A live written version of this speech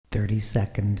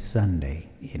32nd Sunday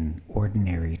in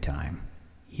Ordinary Time,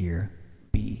 Year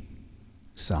B,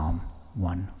 Psalm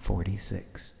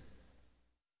 146.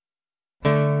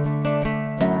 Praise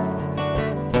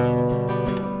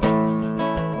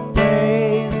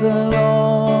the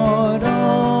Lord,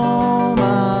 oh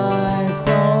my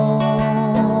soul.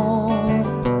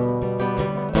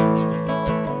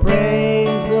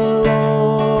 Praise the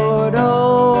Lord,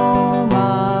 oh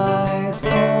my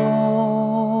soul.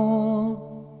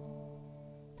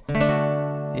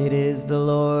 It is the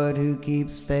Lord who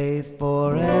keeps faith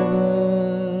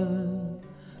forever,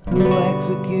 who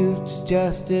executes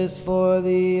justice for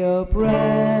the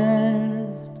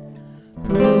oppressed,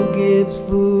 who gives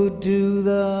food to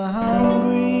the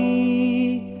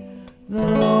hungry. The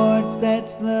Lord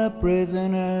sets the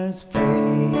prisoners free.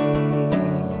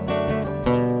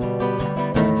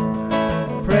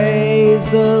 Praise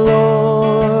the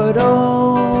Lord,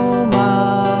 oh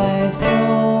my soul.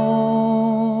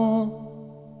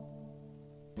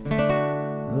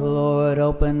 The Lord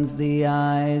opens the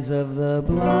eyes of the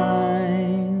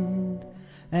blind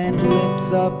and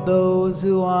lifts up those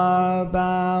who are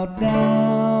bowed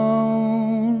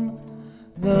down.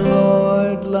 The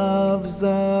Lord loves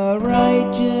the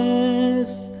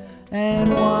righteous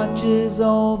and watches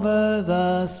over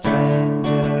the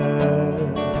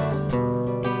strangers.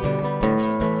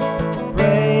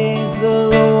 Praise the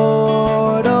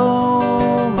Lord,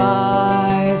 oh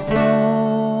my soul.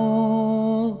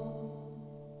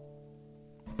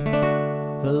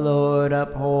 The Lord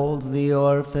upholds the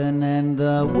orphan and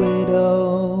the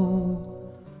widow,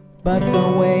 but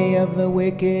the way of the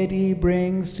wicked he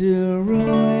brings to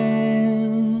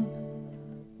ruin.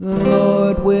 The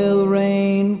Lord will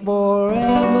reign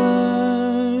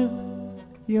forever,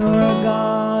 your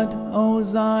God, O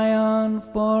Zion,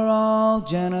 for all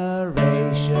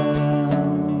generations.